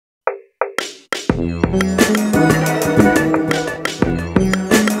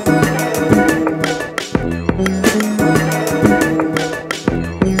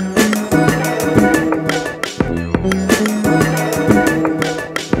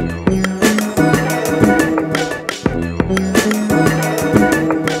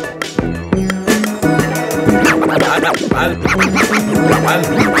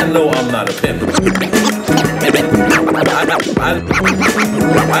I know I'm not a pimp.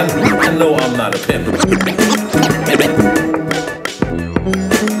 I know I'm not a pimp.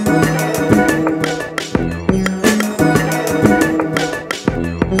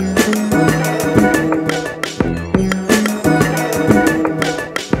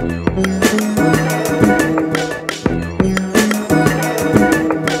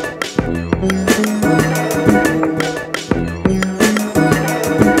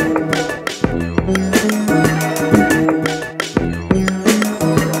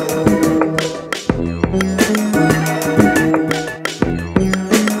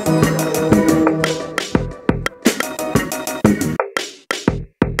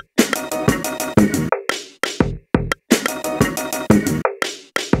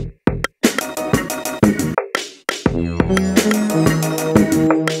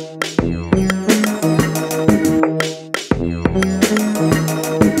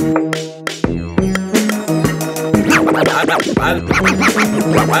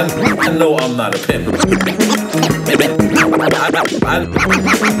 I know I'm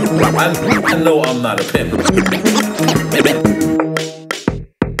not a pimp. I know I'm not a pimp.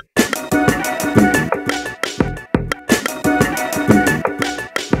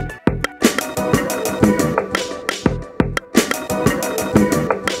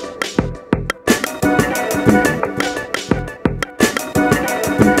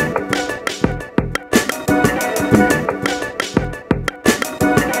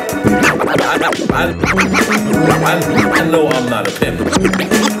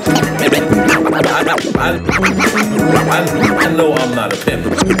 I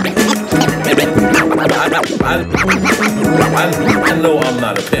know I'm not a pimp. I know I'm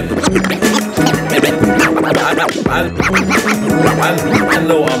not a pimp. I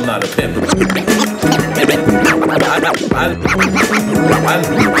know I'm not a pimp. I know I'm not a pimp.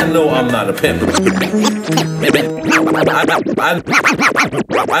 I know I'm not a pimp.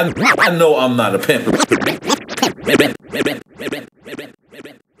 I know I'm not a pimp.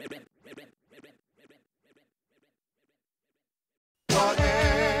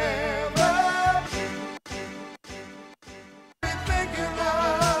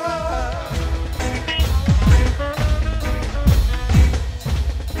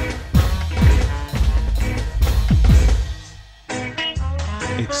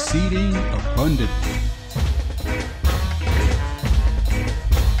 Exceeding abundantly.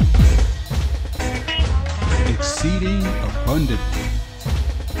 Exceeding abundantly.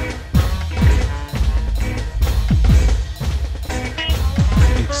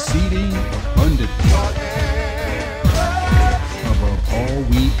 Exceeding abundantly. Above all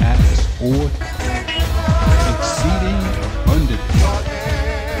we ask or think. Exceeding abundantly.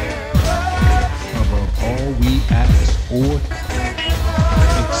 Above all we ask or think.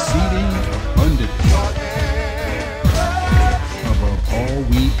 Exceeding abundantly. Above all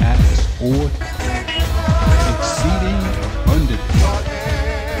we ask or think. Exceeding abundantly.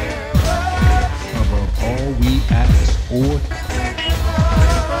 Above all we ask or think.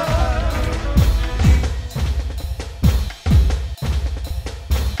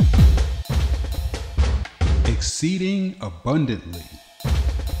 Exceeding abundantly.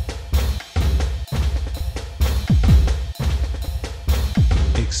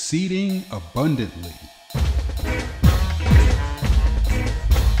 Exceeding abundantly.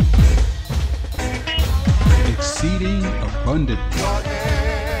 Exceeding abundantly.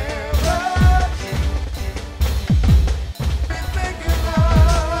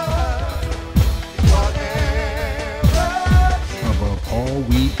 Above all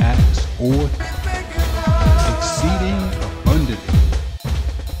we ask or think. Exceeding abundantly.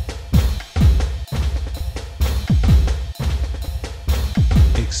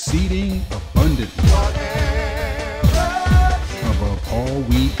 Exceeding abundantly. Above all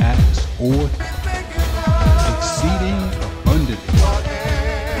we ask or think. Exceeding abundantly.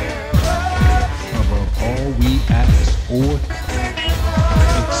 Above all we ask or think.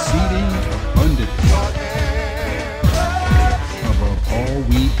 Exceeding abundantly. Above all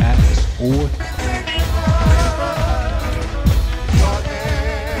we ask or think.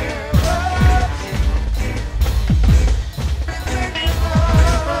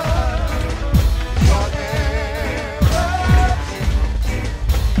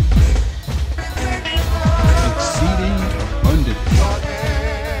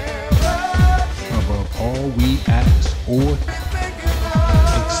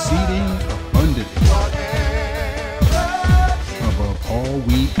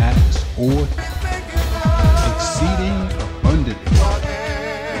 ask or exceeding abundantly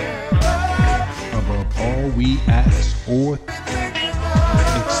above all we ask or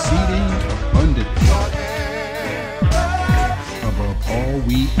exceeding abundantly above all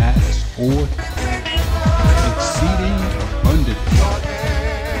we ask or exceeding abundantly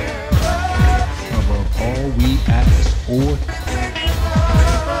above all we ask or